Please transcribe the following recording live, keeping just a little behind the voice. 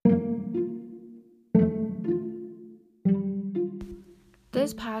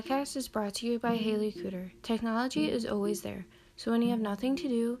This podcast is brought to you by Haley Cooter. Technology is always there, so when you have nothing to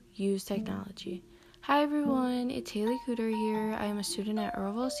do, use technology. Hi everyone, it's Haley Cooter here. I am a student at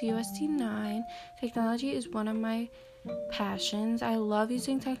Earlville CUSD 9. Technology is one of my passions. I love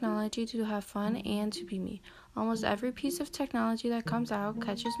using technology to have fun and to be me. Almost every piece of technology that comes out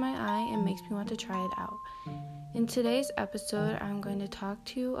catches my eye and makes me want to try it out. In today's episode, I'm going to talk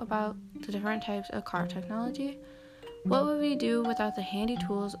to you about the different types of car technology. What would we do without the handy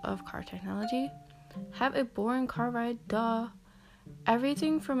tools of car technology? Have a boring car ride, duh.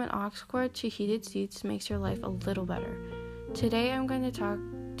 Everything from an aux cord to heated seats makes your life a little better. Today I'm going to talk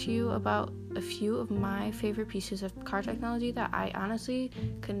to you about a few of my favorite pieces of car technology that I honestly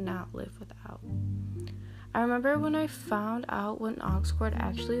could not live without. I remember when I found out what an aux cord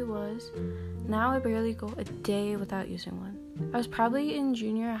actually was. Now I barely go a day without using one. I was probably in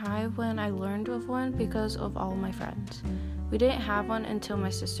junior high when I learned of one because of all my friends. We didn't have one until my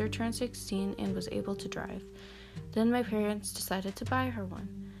sister turned 16 and was able to drive. Then my parents decided to buy her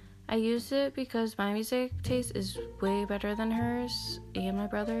one. I used it because my music taste is way better than hers and my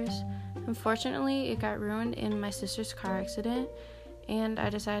brother's. Unfortunately, it got ruined in my sister's car accident, and I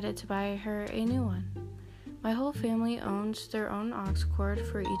decided to buy her a new one. My whole family owns their own aux cord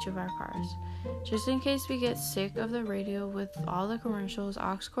for each of our cars. Just in case we get sick of the radio with all the commercials,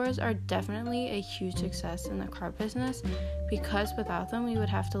 aux cords are definitely a huge success in the car business because without them we would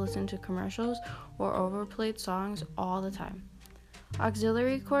have to listen to commercials or overplayed songs all the time.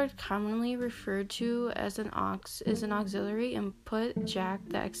 Auxiliary cord, commonly referred to as an aux, is an auxiliary input jack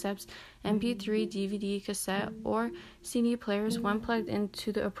that accepts MP3, DVD, cassette, or CD players when plugged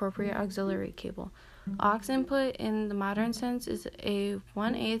into the appropriate auxiliary cable. Aux input in the modern sense is a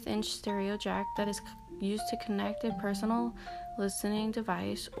 1/8 inch stereo jack that is used to connect a personal listening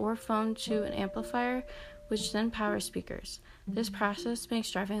device or phone to an amplifier, which then powers speakers. This process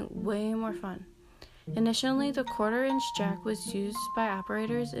makes driving way more fun. Initially, the 1/4 inch jack was used by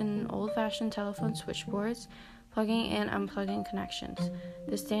operators in old-fashioned telephone switchboards, plugging and unplugging connections.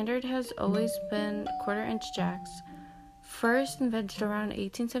 The standard has always been 1/4 inch jacks. First invented around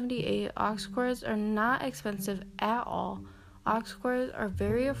 1878, aux cords are not expensive at all. Aux cords are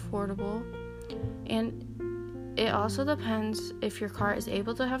very affordable, and it also depends if your car is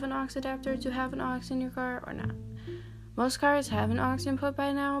able to have an aux adapter to have an aux in your car or not. Most cars have an aux input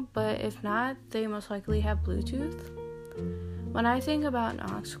by now, but if not, they most likely have Bluetooth. When I think about an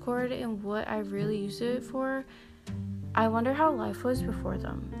aux cord and what I really use it for, I wonder how life was before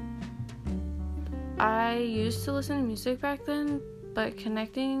them. I used to listen to music back then, but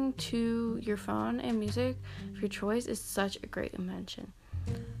connecting to your phone and music of your choice is such a great invention.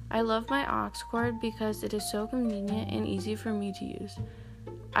 I love my aux cord because it is so convenient and easy for me to use.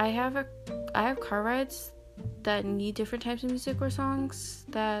 I have car rides that need different types of music or songs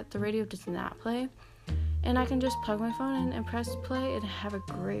that the radio does not play, and I can just plug my phone in and press play and have a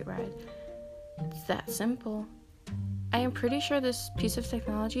great ride. It's that simple. I am pretty sure this piece of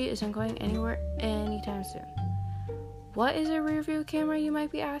technology isn't going anywhere anytime soon. What is a rear view camera, you might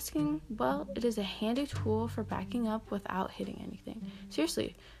be asking? Well, it is a handy tool for backing up without hitting anything.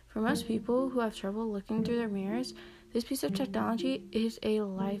 Seriously, for most people who have trouble looking through their mirrors, this piece of technology is a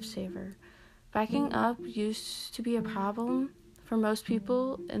lifesaver. Backing up used to be a problem for most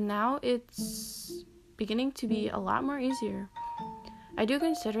people, and now it's beginning to be a lot more easier. I do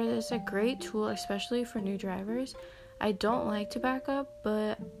consider this a great tool, especially for new drivers. I don't like to back up,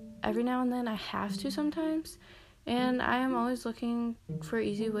 but every now and then I have to sometimes, and I am always looking for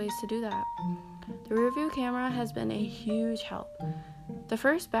easy ways to do that. The rear view camera has been a huge help. The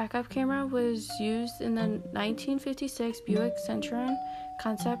first backup camera was used in the 1956 Buick Centurion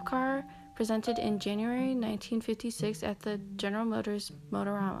concept car presented in January 1956 at the General Motors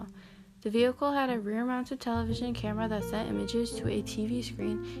Motorama. The vehicle had a rear-mounted television camera that sent images to a TV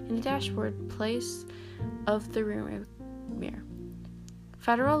screen in the dashboard place of the rear mirror.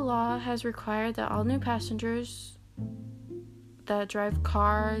 Federal law has required that all new passengers that drive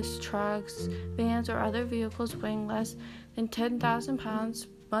cars, trucks, vans, or other vehicles weighing less than 10,000 pounds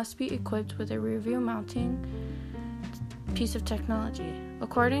must be equipped with a rear-view mounting piece of technology.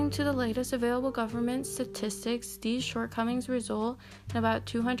 According to the latest available government statistics, these shortcomings result in about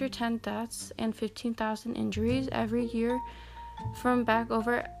 210 deaths and 15,000 injuries every year from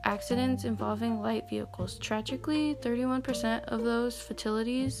back-over accidents involving light vehicles. Tragically, 31% of those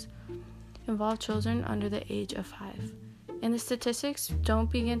fatalities involve children under the age of 5. And the statistics don't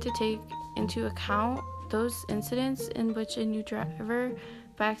begin to take into account those incidents in which a new driver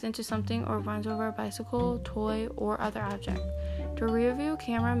backs into something or runs over a bicycle, toy, or other object. The rear view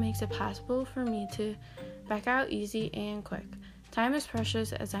camera makes it possible for me to back out easy and quick. Time is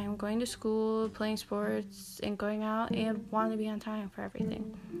precious as I am going to school, playing sports, and going out and want to be on time for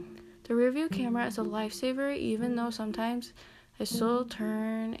everything. The rear view camera is a lifesaver even though sometimes I still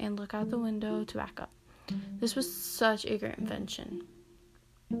turn and look out the window to back up. This was such a great invention.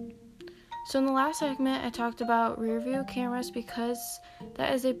 So in the last segment, I talked about rear view cameras because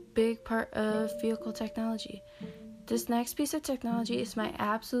that is a big part of vehicle technology. This next piece of technology is my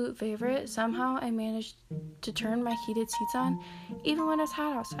absolute favorite. Somehow I managed to turn my heated seats on even when it's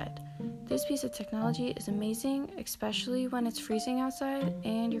hot outside. This piece of technology is amazing, especially when it's freezing outside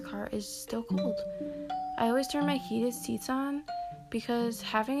and your car is still cold. I always turn my heated seats on because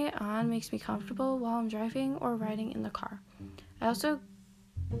having it on makes me comfortable while I'm driving or riding in the car. I also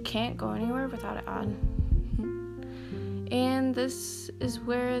can't go anywhere without it on. And this is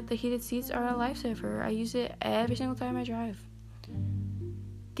where the heated seats are a lifesaver. I use it every single time I drive.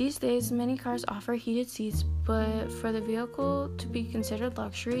 These days, many cars offer heated seats, but for the vehicle to be considered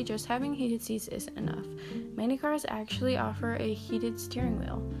luxury, just having heated seats isn't enough. Many cars actually offer a heated steering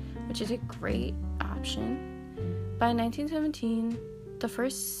wheel, which is a great option. By 1917, the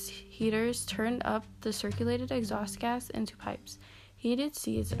first heaters turned up the circulated exhaust gas into pipes. Heated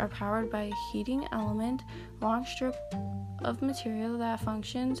seats are powered by a heating element, long strip of material that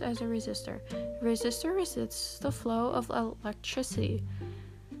functions as a resistor. A resistor resists the flow of electricity.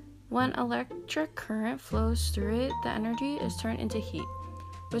 When electric current flows through it, the energy is turned into heat,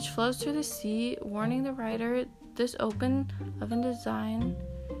 which flows through the seat, warming the rider. This open oven design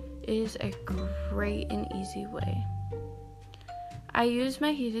is a great and easy way. I use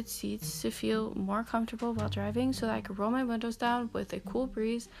my heated seats to feel more comfortable while driving so that I can roll my windows down with a cool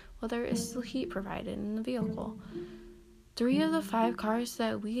breeze while there is still heat provided in the vehicle. 3 of the 5 cars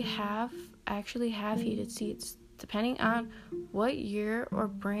that we have actually have heated seats. Depending on what year or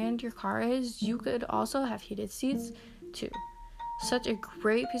brand your car is, you could also have heated seats too. Such a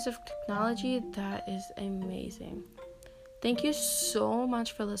great piece of technology that is amazing. Thank you so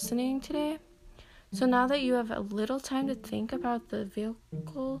much for listening today. So now that you have a little time to think about the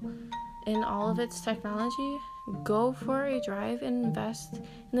vehicle and all of its technology, go for a drive and invest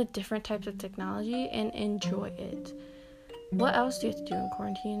in the different types of technology and enjoy it. What else do you have to do in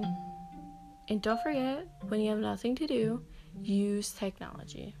quarantine? And don't forget, when you have nothing to do, use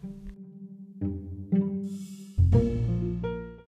technology.